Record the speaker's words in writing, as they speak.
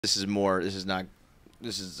This is more. This is not.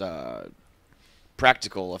 This is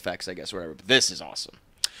practical effects, I guess, or whatever. But this is awesome.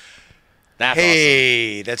 That's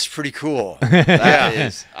awesome. That's pretty cool. That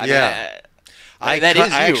is. I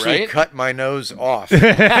actually cut my nose off. I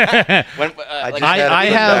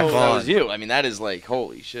have. That was you. I mean, that is like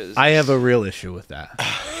holy shit. I have a real issue with that.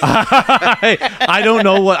 I don't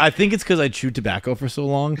know what. I think it's because I chewed tobacco for so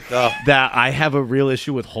long that I have a real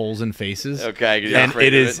issue with holes in faces. Okay, and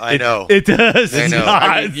it is. I know it does. I know.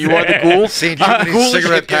 I mean, you are the Ghoul. Seen too many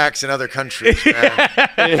cigarette packs in other countries, man.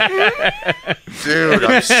 Dude,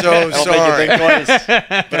 I'm so sorry,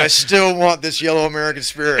 but I still want this yellow American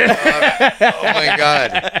spirit. Oh my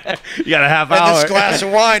God! You got a half and hour. this glass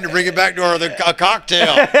of wine to bring it back to our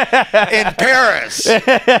cocktail in Paris.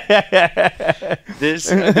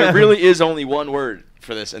 There really is only one word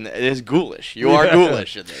for this, and it is ghoulish. You are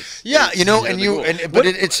ghoulish in this. Yeah, you know, but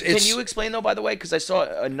it's. Can you explain though? By the way, because I saw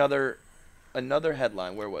another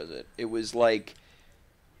headline. Where was it? It was like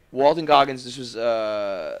Walton Goggins. This was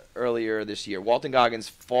earlier this year. Walton Goggins'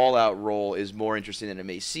 Fallout role is more interesting than it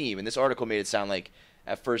may seem, and this article made it sound like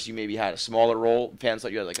at first you maybe had a smaller role. Fans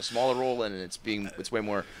thought you had like a smaller role, and it's way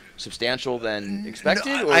more substantial than expected.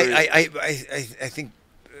 No, I think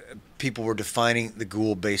people were defining the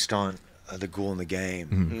Ghoul based on the Ghoul in the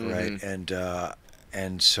game, right?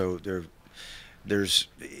 And so there's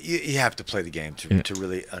you have to play the game to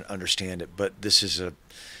really understand it. But this is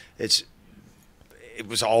it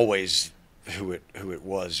was always who it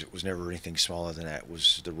was. It was never anything smaller than that. It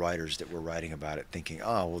was the writers that were writing about it, thinking,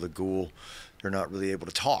 oh well, the Ghoul. They're not really able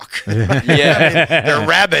to talk. Yeah, I mean, they're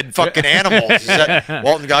rabid fucking animals. Is that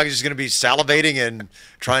Walton Goggins is going to be salivating and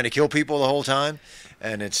trying to kill people the whole time?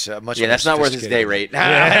 And it's much. Yeah, that's not worth his day rate.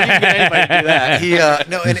 Anybody do that.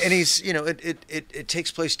 No, and he's it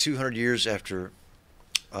takes place 200 years after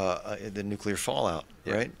the nuclear fallout,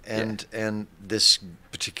 right? And this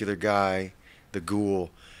particular guy, the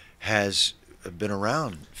Ghoul, has been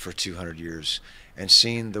around for 200 years and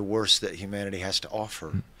seen the worst that humanity has to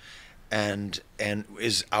offer. And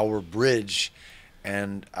is our bridge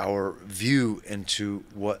and our view into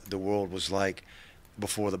what the world was like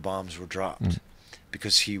before the bombs were dropped,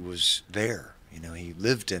 because he was there. You know, he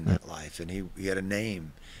lived in that life, and he had a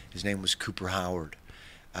name. His name was Cooper Howard.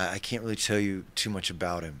 I can't really tell you too much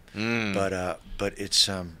about him, but it's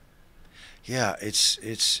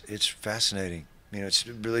it's fascinating. You know, it's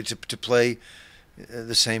really to play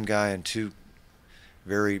the same guy in two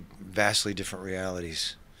very vastly different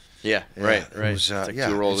realities. Yeah, right. It's like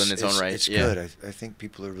two roles in its own right. It's good. I think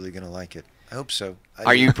people are really going to like it. I hope so.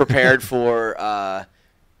 Are you prepared for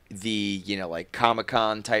the like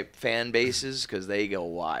Comic-Con type fan bases, because they go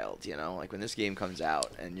wild? Like when this game comes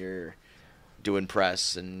out and you're doing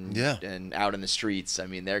press and out in the streets. I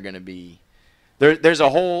mean, they're going to be there's a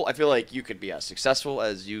whole. I feel like you could be as successful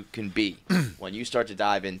as you can be when you start to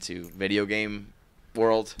dive into video game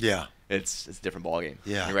world. Yeah. It's a different ballgame.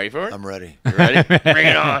 Yeah. You ready for it? I'm ready. You ready? Bring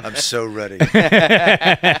it on. I'm so ready. I'm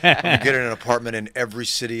getting an apartment in every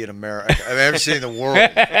city in America. I mean, every city in the world.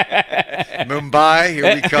 Mumbai,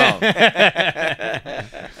 here we come.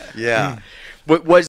 Yeah. Was